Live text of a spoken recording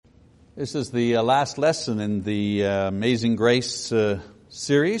This is the last lesson in the Amazing Grace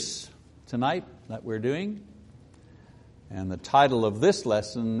series tonight that we're doing. And the title of this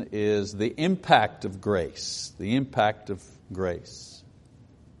lesson is The Impact of Grace. The Impact of Grace.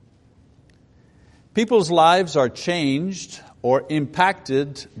 People's lives are changed or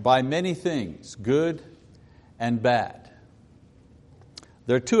impacted by many things, good and bad.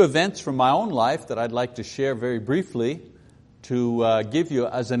 There are two events from my own life that I'd like to share very briefly to give you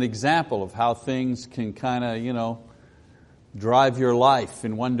as an example of how things can kind of, drive your life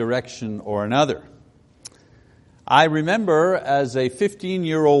in one direction or another. I remember as a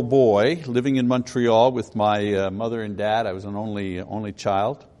 15-year-old boy living in Montreal with my mother and dad. I was an only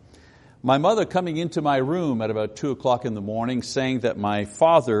child. My mother coming into my room at about 2 o'clock in the morning saying that my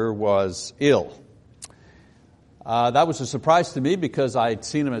father was ill. That was a surprise to me because I had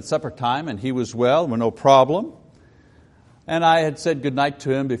seen him at supper time and he was well, no problem. And I had said goodnight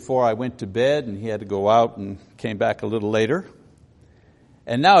to him before I went to bed, and he had to go out and came back a little later.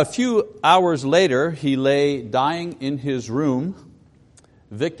 And now a few hours later, he lay dying in his room,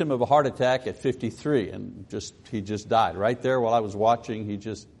 victim of a heart attack at 53, and he just died. Right there while I was watching,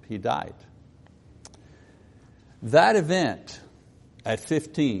 he died. That event at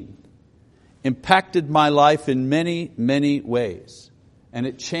 15 impacted my life in many, many ways. And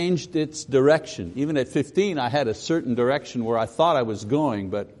it changed its direction. Even at 15, I had a certain direction where I thought I was going,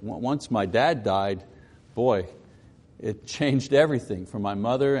 but once my dad died, boy, it changed everything for my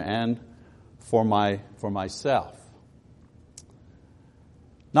mother and for myself.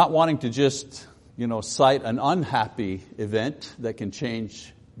 Not wanting to just, cite an unhappy event that can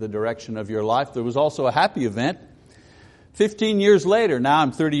change the direction of your life, there was also a happy event. 15 years later, now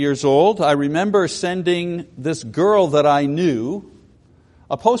I'm 30 years old, I remember sending this girl that I knew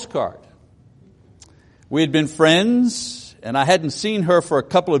a postcard. We had been friends, and I hadn't seen her for a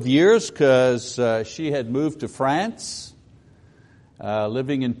couple of years because she had moved to France,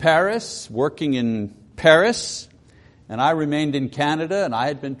 living in Paris, working in Paris, and I remained in Canada, and I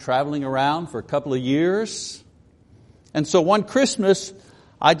had been traveling around for a couple of years. And so one Christmas,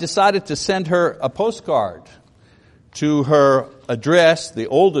 I decided to send her a postcard to her address, the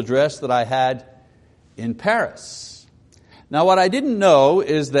old address that I had in Paris. Now, what I didn't know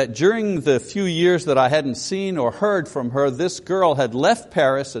is that during the few years that I hadn't seen or heard from her, this girl had left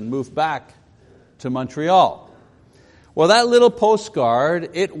Paris and moved back to Montreal. Well, that little postcard,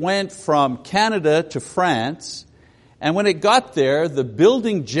 it went from Canada to France, and when it got there, the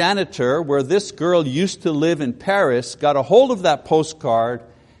building janitor where this girl used to live in Paris got a hold of that postcard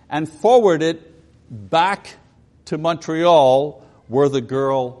and forwarded it back to Montreal where the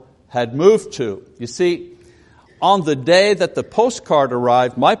girl had moved to. You see, on the day that the postcard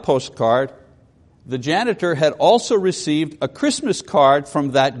arrived, my postcard, the janitor had also received a Christmas card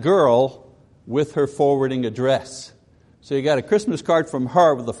from that girl with her forwarding address. So you got a Christmas card from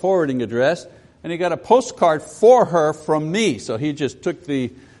her with the forwarding address, and he got a postcard for her from me. So he just took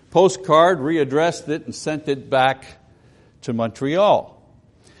the postcard, readdressed it, and sent it back to Montreal.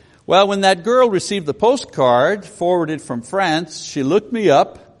 Well, when that girl received the postcard forwarded from France, she looked me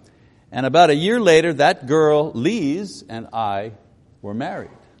up, and about a year later, that girl, Lise, and I were married.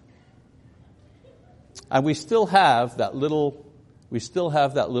 And we still have that little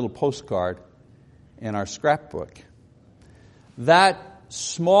postcard in our scrapbook. That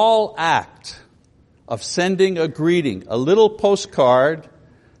small act of sending a greeting, a little postcard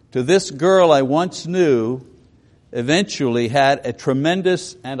to this girl I once knew, eventually had a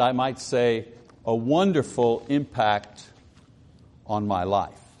tremendous, and I might say, a wonderful impact on my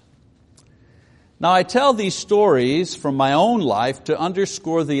life. Now, I tell these stories from my own life to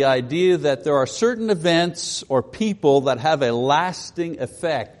underscore the idea that there are certain events or people that have a lasting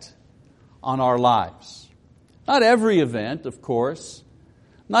effect on our lives. Not every event, of course,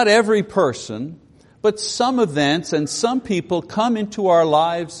 not every person, but some events and some people come into our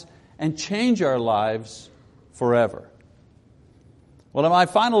lives and change our lives forever. Well, in my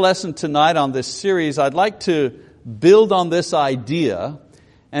final lesson tonight on this series, I'd like to build on this idea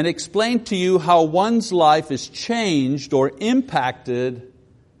and explain to you how one's life is changed or impacted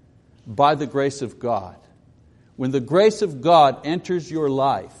by the grace of God. When the grace of God enters your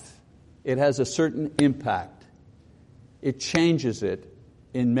life, it has a certain impact. It changes it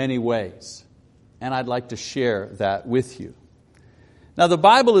in many ways. And I'd like to share that with you. Now, the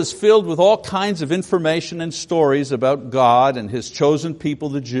Bible is filled with all kinds of information and stories about God and His chosen people,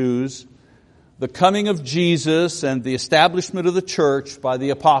 the Jews, the coming of Jesus and the establishment of the church by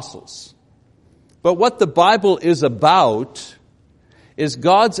the apostles. But what the Bible is about is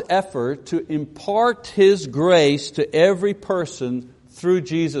God's effort to impart His grace to every person through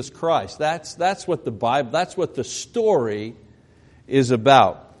Jesus Christ. That's what the Bible, that's what the story is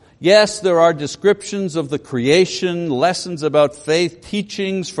about. Yes, there are descriptions of the creation, lessons about faith,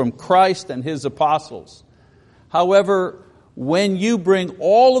 teachings from Christ and His apostles. However, when you bring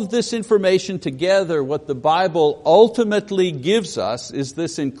all of this information together, what the Bible ultimately gives us is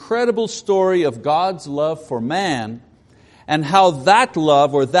this incredible story of God's love for man and how that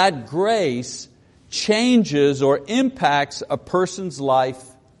love or that grace changes or impacts a person's life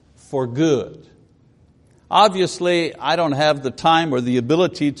for good. Obviously, I don't have the time or the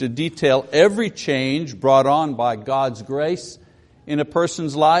ability to detail every change brought on by God's grace in a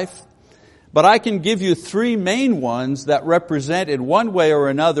person's life, but I can give you three main ones that represent in one way or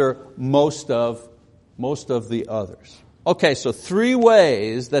another most of the others. Okay, so three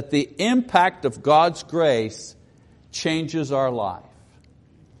ways that the impact of God's grace changes our life.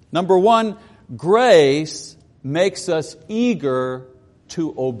 Number one, grace makes us eager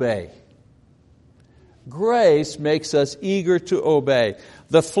to obey. Grace makes us eager to obey.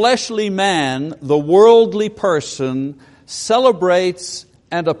 The fleshly man, the worldly person, celebrates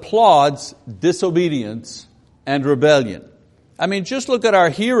and applauds disobedience and rebellion. I mean, just look at our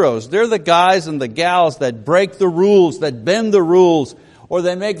heroes. They're the guys and the gals that break the rules, that bend the rules, or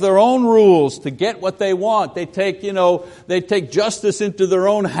they make their own rules to get what they want. They take justice into their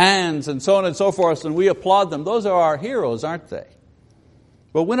own hands and so on and so forth, and we applaud them. Those are our heroes, aren't they?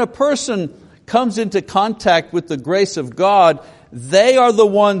 But when a person comes into contact with the grace of God, they are the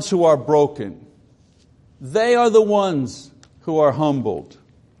ones who are broken. They are the ones who are humbled.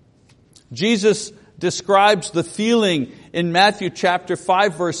 Jesus describes the feeling in Matthew chapter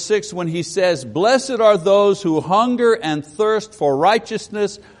 5 verse 6 when He says, "Blessed are those who hunger and thirst for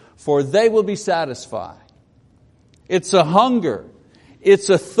righteousness, for they will be satisfied." It's a hunger, it's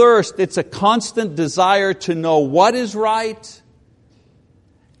a thirst, it's a constant desire to know what is right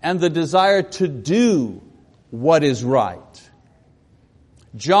and the desire to do what is right.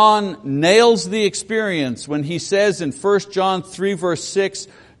 John nails the experience when he says in 1 John 3 verse 6,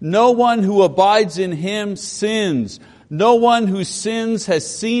 "No one who abides in Him sins. No one who sins has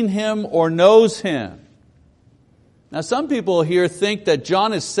seen Him or knows Him." Now some people here think that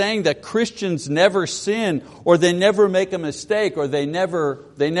John is saying that Christians never sin, or they never make a mistake, or they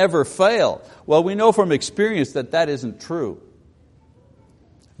never fail. Well, we know from experience that that isn't true.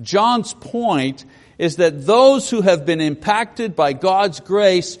 John's point is that those who have been impacted by God's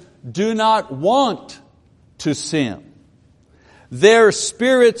grace do not want to sin. Their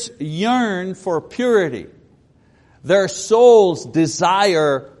spirits yearn for purity. Their souls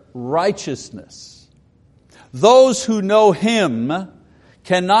desire righteousness. Those who know Him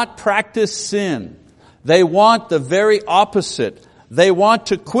cannot practice sin. They want the very opposite. They want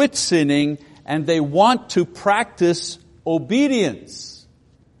to quit sinning and they want to practice obedience.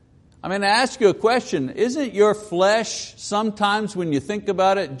 I mean, I ask you a question. Isn't your flesh sometimes, when you think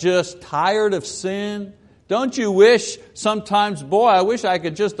about it, just tired of sin? Don't you wish sometimes, boy, I wish I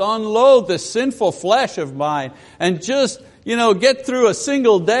could just unload the sinful flesh of mine and just, get through a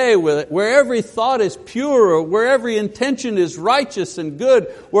single day with it, where every thought is pure, where every intention is righteous and good,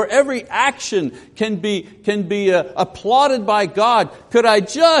 where every action can be applauded by God. Could I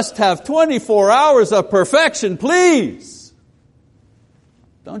just have 24 hours of perfection, please?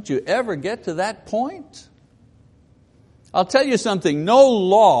 Don't you ever get to that point? I'll tell you something, no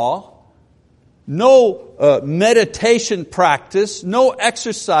law, no meditation practice, no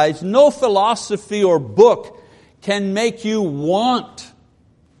exercise, no philosophy or book can make you want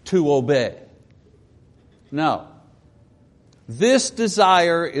to obey. No. This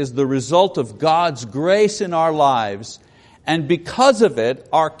desire is the result of God's grace in our lives, and because of it,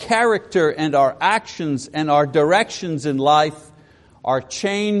 our character and our actions and our directions in life are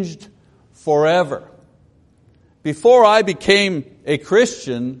changed forever. Before I became a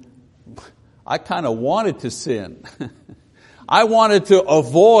Christian, I kind of wanted to sin. I wanted to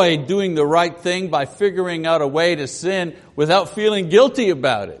avoid doing the right thing by figuring out a way to sin without feeling guilty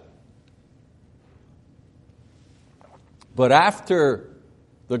about it. But after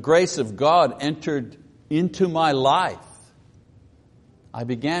the grace of God entered into my life, I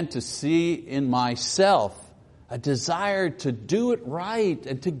began to see in myself a desire to do it right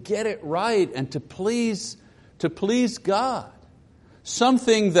and to get it right and to please God.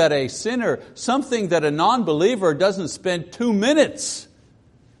 Something that a sinner, something that a non-believer doesn't spend 2 minutes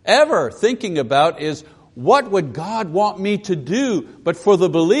ever thinking about is, what would God want me to do? But for the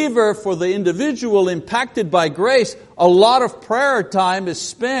believer, for the individual impacted by grace, a lot of prayer time is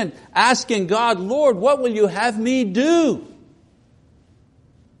spent asking God, Lord, what will you have me do?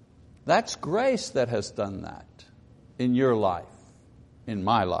 That's grace that has done that in your life. in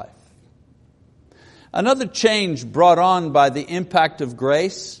my life. Another change brought on by the impact of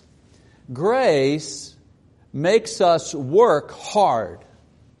grace. Grace makes us work hard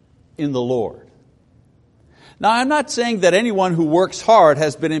in the Lord. Now, I'm not saying that anyone who works hard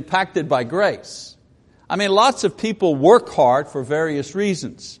has been impacted by grace. I mean, lots of people work hard for various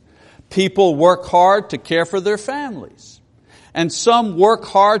reasons. People work hard to care for their families. And some work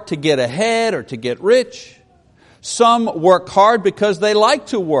hard to get ahead or to get rich. Some work hard because they like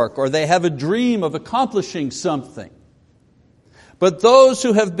to work or they have a dream of accomplishing something. But those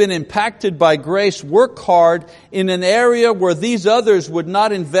who have been impacted by grace work hard in an area where these others would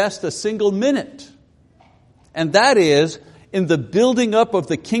not invest a single minute. And that is in the building up of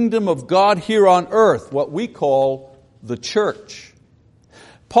the kingdom of God here on earth, what we call the church.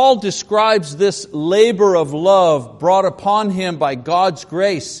 Paul describes this labor of love brought upon him by God's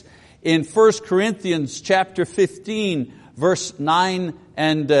grace in 1 Corinthians chapter 15, verse 9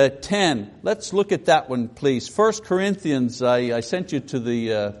 and 10. Let's look at that one, please. 1 Corinthians, I sent you to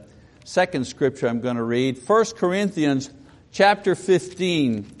the second scripture I'm going to read. 1 Corinthians chapter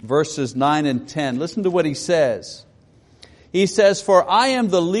 15, verses 9 and 10. Listen to what he says. He says, "For I am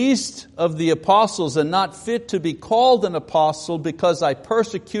the least of the apostles and not fit to be called an apostle because I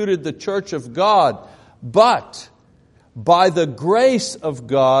persecuted the church of God. But by the grace of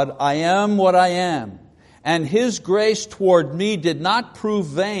God I am what I am. And His grace toward me did not prove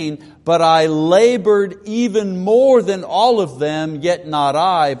vain, but I labored even more than all of them, yet not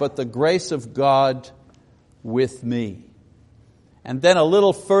I, but the grace of God with me." And then a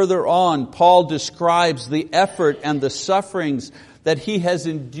little further on, Paul describes the effort and the sufferings that he has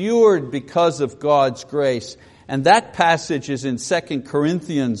endured because of God's grace. And that passage is in 2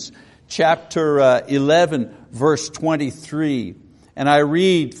 Corinthians chapter 11, verse 23. And I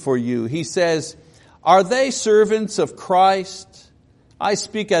read for you. He says, "Are they servants of Christ? I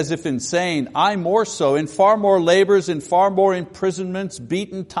speak as if insane, I more so, in far more labors, in far more imprisonments,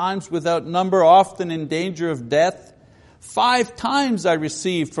 beaten times without number, often in danger of death. 5 times I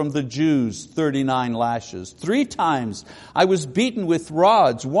received from the Jews 39 lashes. 3 times I was beaten with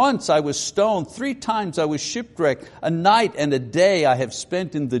rods. Once I was stoned. 3 times I was shipwrecked. A night and a day I have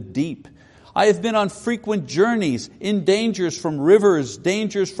spent in the deep. I have been on frequent journeys, in dangers from rivers,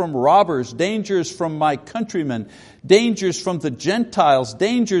 dangers from robbers, dangers from my countrymen, dangers from the Gentiles,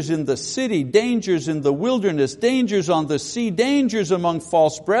 dangers in the city, dangers in the wilderness, dangers on the sea, dangers among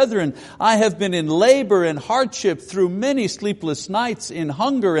false brethren. I have been in labor and hardship through many sleepless nights, in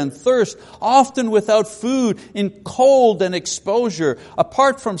hunger and thirst, often without food, in cold and exposure.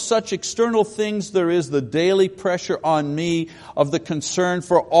 Apart from such external things, there is the daily pressure on me of the concern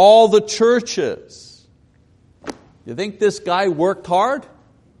for all the churches." You think this guy worked hard?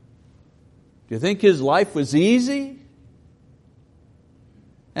 Do you think his life was easy?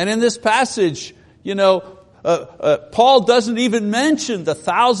 And in this passage, Paul doesn't even mention the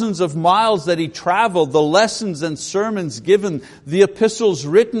thousands of miles that he traveled, the lessons and sermons given, the epistles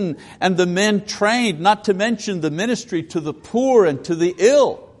written, and the men trained, not to mention the ministry to the poor and to the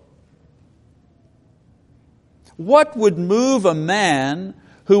ill. What would move a man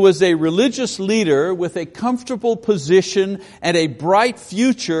who was a religious leader with a comfortable position and a bright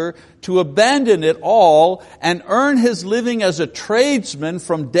future to abandon it all and earn his living as a tradesman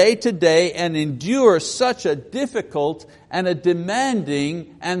from day to day and endure such a difficult and a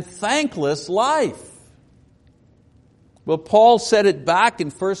demanding and thankless life? Well, Paul said it back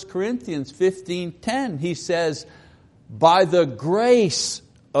in 1 Corinthians 15:10. He says, "By the grace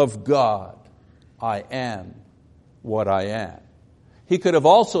of God, I am what I am." He could have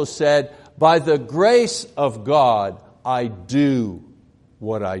also said, "By the grace of God, I do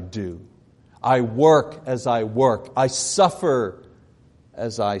what I do. I work as I work. I suffer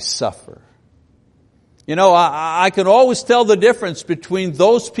as I suffer." I can always tell the difference between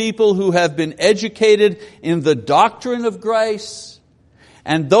those people who have been educated in the doctrine of grace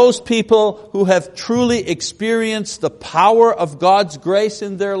and those people who have truly experienced the power of God's grace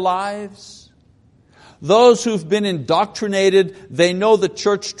in their lives. Those who've been indoctrinated, they know the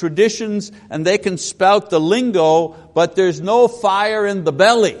church traditions and they can spout the lingo, but there's no fire in the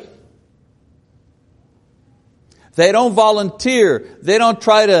belly. They don't volunteer. They don't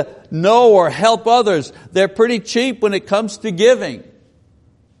try to know or help others. They're pretty cheap when it comes to giving.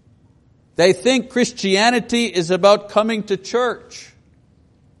 They think Christianity is about coming to church.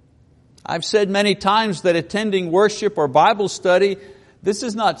 I've said many times that attending worship or Bible study, this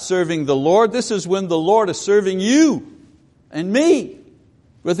is not serving the Lord. This is when the Lord is serving you and me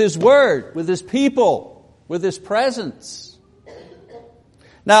with His Word, with His people, with His presence.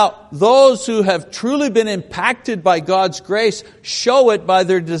 Now, those who have truly been impacted by God's grace show it by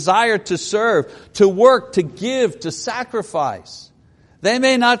their desire to serve, to work, to give, to sacrifice. They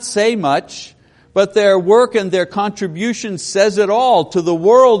may not say much, but their work and their contribution says it all to the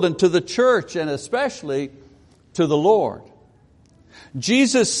world and to the church, and especially to the Lord.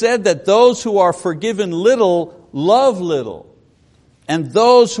 Jesus said that those who are forgiven little love little, and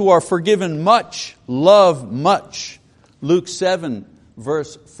those who are forgiven much love much. Luke 7,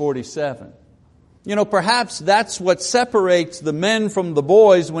 verse 47. Perhaps that's what separates the men from the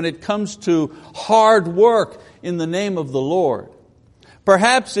boys when it comes to hard work in the name of the Lord.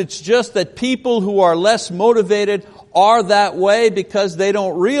 Perhaps it's just that people who are less motivated are that way because they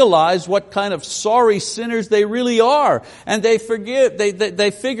don't realize what kind of sorry sinners they really are. And they figure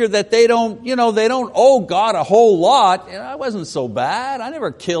that they don't owe God a whole lot. I wasn't so bad. I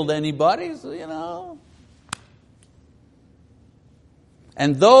never killed anybody,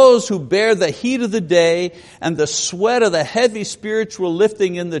 And those who bear the heat of the day and the sweat of the heavy spiritual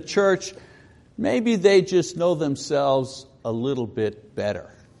lifting in the church, maybe they just know themselves a little bit better.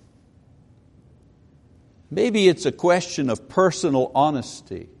 Maybe it's a question of personal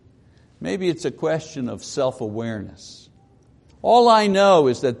honesty. Maybe it's a question of self-awareness. All I know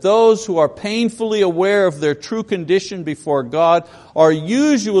is that those who are painfully aware of their true condition before God are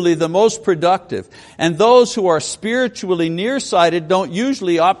usually the most productive. And those who are spiritually nearsighted don't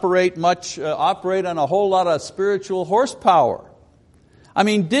usually operate on a whole lot of spiritual horsepower.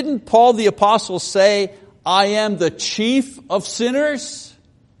 Didn't Paul the Apostle say, I am the chief of sinners?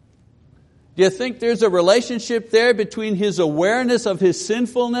 Do you think there's a relationship there between his awareness of his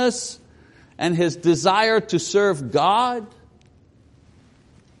sinfulness and his desire to serve God?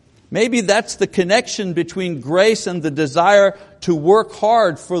 Maybe that's the connection between grace and the desire to work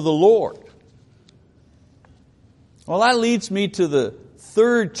hard for the Lord. Well, that leads me to the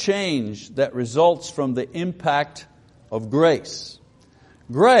third change that results from the impact of grace.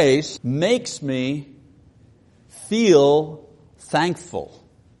 Grace makes me feel thankful.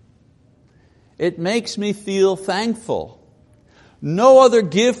 It makes me feel thankful. No other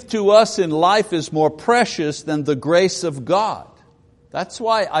gift to us in life is more precious than the grace of God. That's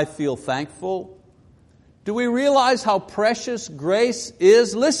why I feel thankful. Do we realize how precious grace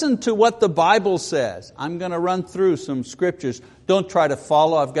is? Listen to what the Bible says. I'm going to run through some scriptures. Don't try to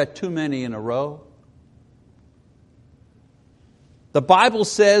follow. I've got too many in a row. The Bible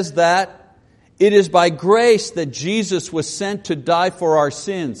says that it is by grace that Jesus was sent to die for our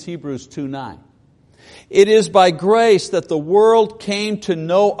sins. Hebrews 2:9. It is by grace that the world came to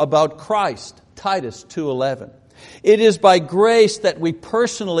know about Christ. Titus 2:11. It is by grace that we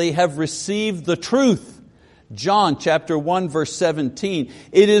personally have received the truth. John chapter 1 verse 17.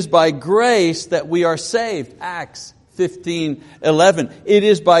 It is by grace that we are saved. Acts 15:11. It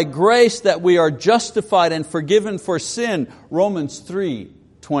is by grace that we are justified and forgiven for sin. Romans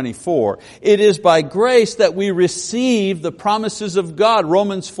 3:24. It is by grace that we receive the promises of God.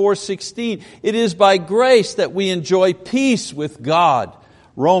 Romans 4:16. It is by grace that we enjoy peace with God.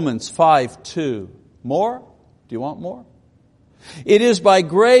 Romans 5:2. More? Do you want more? It is by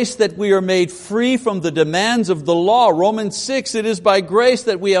grace that we are made free from the demands of the law. Romans 6, it is by grace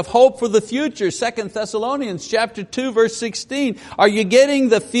that we have hope for the future. 2 Thessalonians chapter 2 verse 16. Are you getting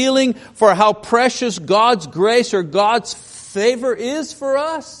the feeling for how precious God's grace or God's favor is for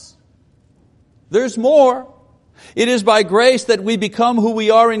us? There's more. It is by grace that we become who we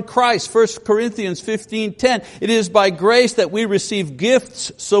are in Christ. 1 Corinthians 15:10. It is by grace that we receive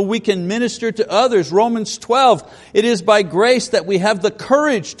gifts so we can minister to others. Romans 12. It is by grace that we have the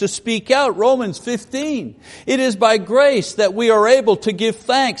courage to speak out. Romans 15. It is by grace that we are able to give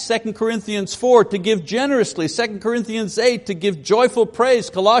thanks. 2 Corinthians 4. To give generously. 2 Corinthians 8. To give joyful praise.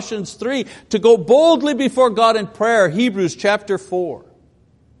 Colossians 3. To go boldly before God in prayer. Hebrews chapter 4.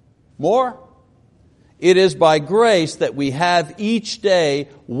 More? It is by grace that we have each day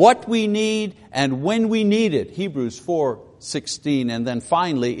what we need and when we need it. Hebrews 4:16. And then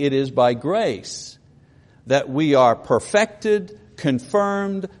finally, it is by grace that we are perfected,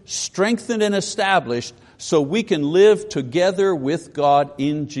 confirmed, strengthened, and established so we can live together with God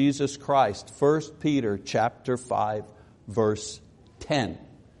in Jesus Christ. 1 Peter chapter 5, verse 10.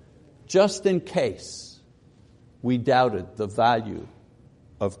 Just in case we doubted the value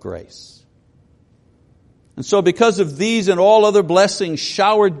of grace. And so because of these and all other blessings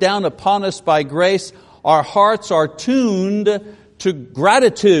showered down upon us by grace, our hearts are tuned to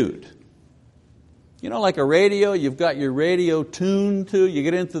gratitude. You know, like a radio, you've got your radio tuned to, you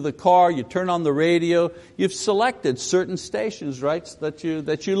get into the car, you turn on the radio, you've selected certain stations, right, that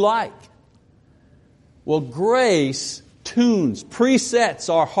you like. Well, grace tunes,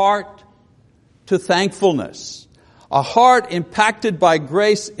 presets our heart to thankfulness. A heart impacted by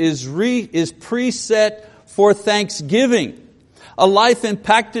grace is preset for thanksgiving. A life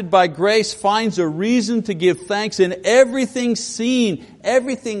impacted by grace finds a reason to give thanks in everything seen,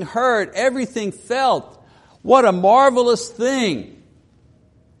 everything heard, everything felt. What a marvelous thing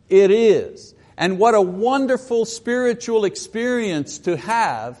it is. And what a wonderful spiritual experience to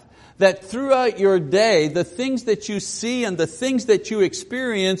have, that throughout your day, the things that you see and the things that you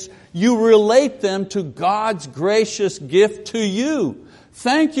experience, you relate them to God's gracious gift to you.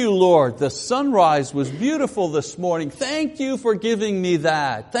 Thank you, Lord. The sunrise was beautiful this morning. Thank you for giving me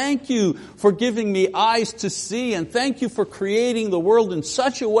that. Thank you for giving me eyes to see. And thank you for creating the world in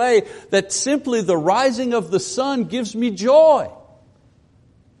such a way that simply the rising of the sun gives me joy.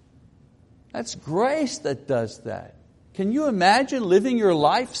 That's grace that does that. Can you imagine living your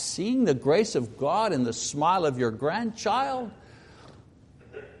life seeing the grace of God in the smile of your grandchild?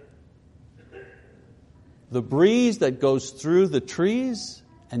 The breeze that goes through the trees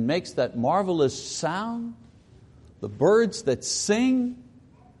and makes that marvelous sound. The birds that sing.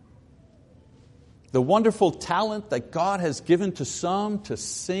 The wonderful talent that God has given to some to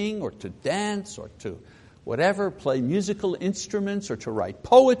sing or to dance or to whatever, play musical instruments or to write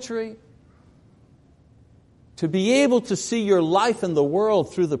poetry. To be able to see your life in the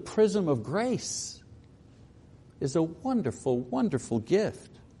world through the prism of grace is a wonderful, wonderful gift.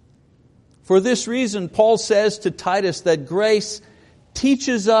 For this reason, Paul says to Titus that grace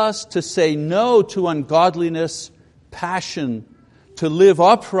teaches us to say no to ungodliness, passion, to live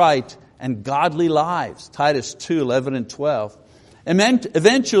upright and godly lives. Titus 2:11 and 12.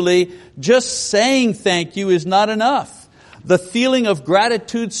 Eventually, just saying thank you is not enough. The feeling of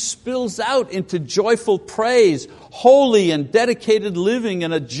gratitude spills out into joyful praise, holy and dedicated living,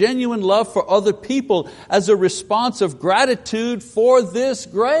 and a genuine love for other people as a response of gratitude for this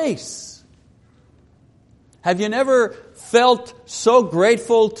grace. Have you never felt so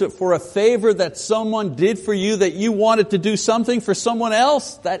grateful for a favor that someone did for you that you wanted to do something for someone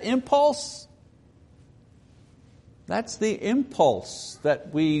else? That impulse? That's the impulse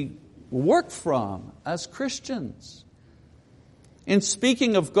that we work from as Christians. In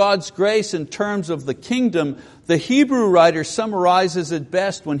speaking of God's grace in terms of the kingdom, the Hebrew writer summarizes it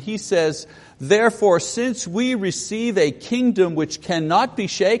best when he says, "Therefore, since we receive a kingdom which cannot be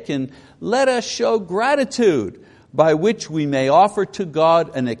shaken, let us show gratitude, by which we may offer to God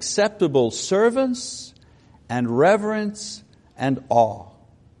an acceptable service and reverence and awe."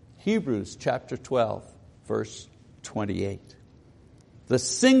 Hebrews chapter 12, verse 28. The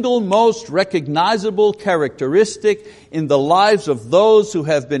single most recognizable characteristic in the lives of those who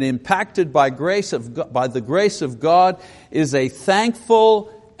have been impacted by the grace of God is a thankful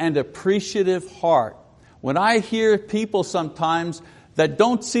and appreciative heart. When I hear people sometimes that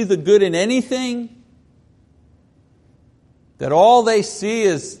don't see the good in anything, that all they see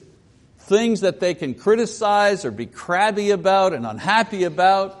is things that they can criticize or be crabby about and unhappy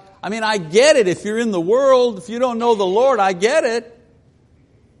about. I mean, I get it. If you're in the world, if you don't know the Lord, I get it.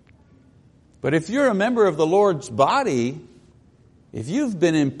 But if you're a member of the Lord's body, if you've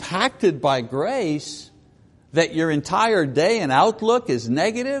been impacted by grace, that your entire day and outlook is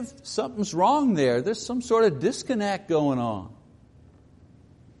negative, something's wrong there. There's some sort of disconnect going on.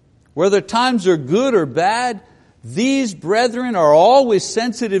 Whether times are good or bad, these brethren are always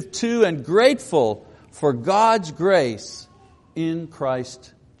sensitive to and grateful for God's grace in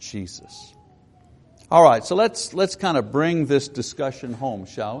Christ Jesus. All right, so let's kind of bring this discussion home,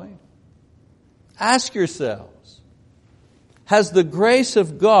 shall we? Ask yourselves, has the grace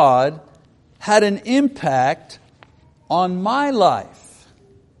of God had an impact on my life?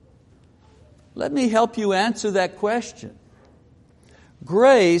 Let me help you answer that question.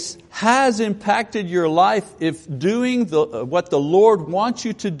 Grace has impacted your life if doing what the Lord wants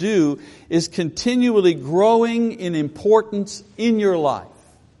you to do is continually growing in importance in your life.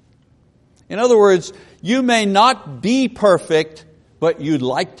 In other words, you may not be perfect, but you'd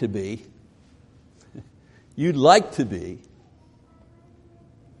like to be. You'd like to be.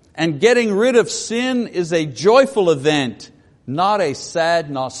 And getting rid of sin is a joyful event, not a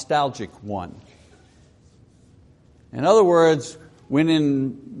sad, nostalgic one. In other words, when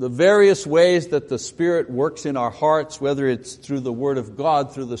in the various ways that the Spirit works in our hearts, whether it's through the Word of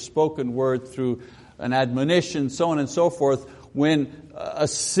God, through the spoken word, through an admonition, so on and so forth, when a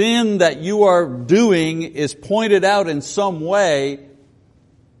sin that you are doing is pointed out in some way,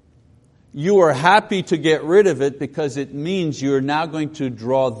 you are happy to get rid of it because it means you're now going to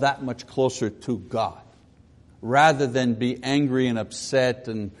draw that much closer to God, rather than be angry and upset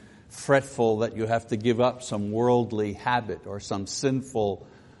and fretful that you have to give up some worldly habit or some sinful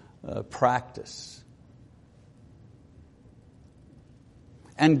practice.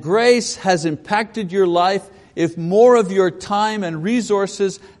 And grace has impacted your life if more of your time and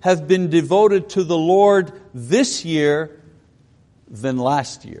resources have been devoted to the Lord this year than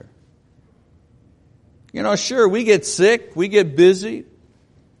last year. Sure, we get sick, we get busy,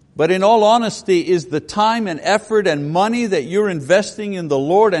 but in all honesty, is the time and effort and money that you're investing in the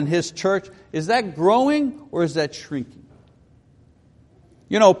Lord and His church, is that growing or is that shrinking?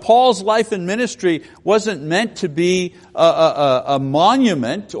 Paul's life and ministry wasn't meant to be a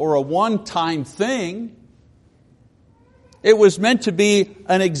monument or a one-time thing. It was meant to be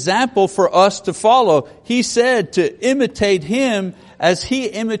an example for us to follow. He said to imitate Him as He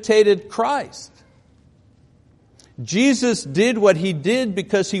imitated Christ. Jesus did what He did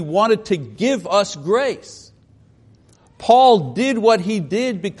because He wanted to give us grace. Paul did what he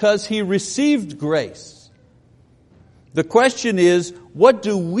did because he received grace. The question is, what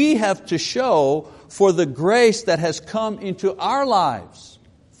do we have to show for the grace that has come into our lives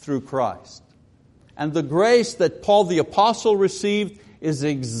through Christ? And the grace that Paul the Apostle received is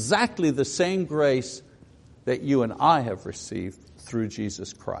exactly the same grace that you and I have received through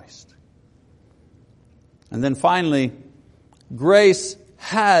Jesus Christ. And then finally, grace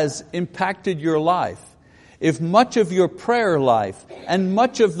has impacted your life. If much of your prayer life and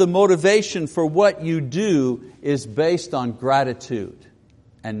much of the motivation for what you do is based on gratitude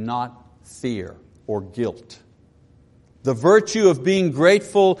and not fear or guilt. The virtue of being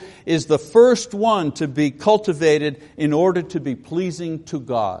grateful is the first one to be cultivated in order to be pleasing to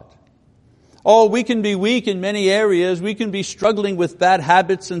God. Oh, we can be weak in many areas. We can be struggling with bad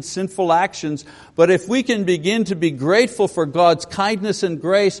habits and sinful actions. But if we can begin to be grateful for God's kindness and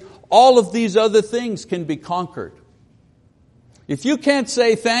grace, all of these other things can be conquered. If you can't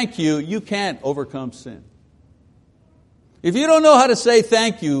say thank you, you can't overcome sin. If you don't know how to say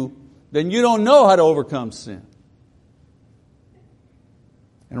thank you, then you don't know how to overcome sin.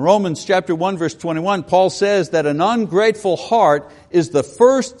 In Romans chapter 1 verse 21, Paul says that an ungrateful heart is the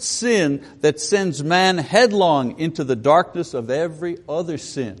first sin that sends man headlong into the darkness of every other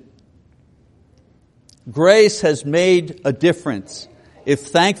sin. Grace has made a difference. If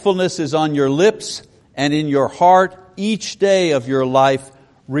thankfulness is on your lips and in your heart each day of your life,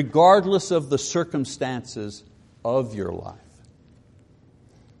 regardless of the circumstances of your life.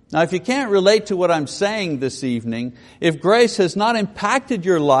 Now, if you can't relate to what I'm saying this evening, if grace has not impacted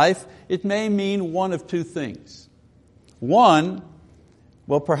your life, it may mean one of two things. One,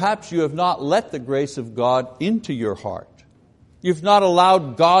 well, perhaps you have not let the grace of God into your heart. You've not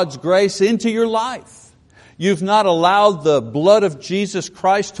allowed God's grace into your life. You've not allowed the blood of Jesus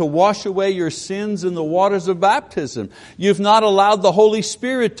Christ to wash away your sins in the waters of baptism. You've not allowed the Holy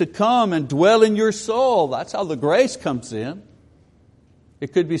Spirit to come and dwell in your soul. That's how the grace comes in.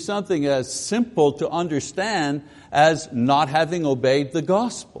 It could be something as simple to understand as not having obeyed the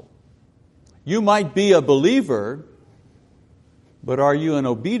gospel. You might be a believer, but are you an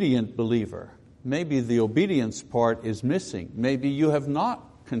obedient believer? Maybe the obedience part is missing. Maybe you have not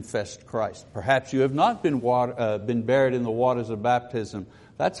confessed Christ. Perhaps you have not been buried in the waters of baptism.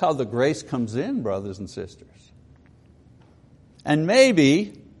 That's how the grace comes in, brothers and sisters. And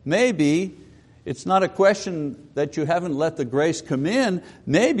maybe it's not a question that you haven't let the grace come in.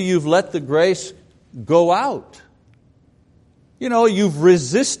 Maybe you've let the grace go out. You've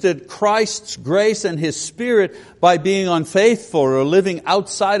resisted Christ's grace and His Spirit by being unfaithful or living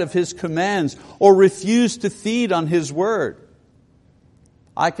outside of His commands or refused to feed on His Word.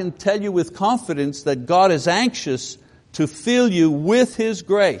 I can tell you with confidence that God is anxious to fill you with His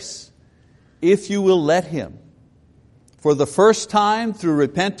grace if you will let Him. For the first time through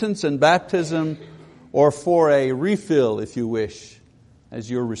repentance and baptism, or for a refill, if you wish, as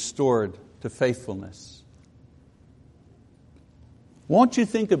you're restored to faithfulness. Won't you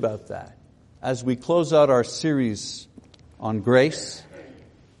think about that as we close out our series on grace?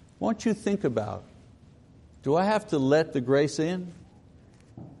 Won't you think about, do I have to let the grace in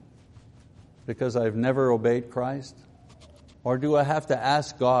because I've never obeyed Christ? Or do I have to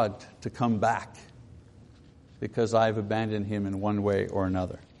ask God to come back because I've abandoned Him in one way or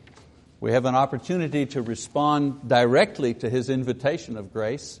another? We have an opportunity to respond directly to His invitation of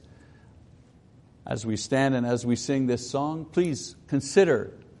grace. As we stand and as we sing this song, please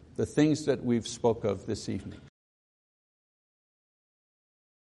consider the things that we've spoke of this evening.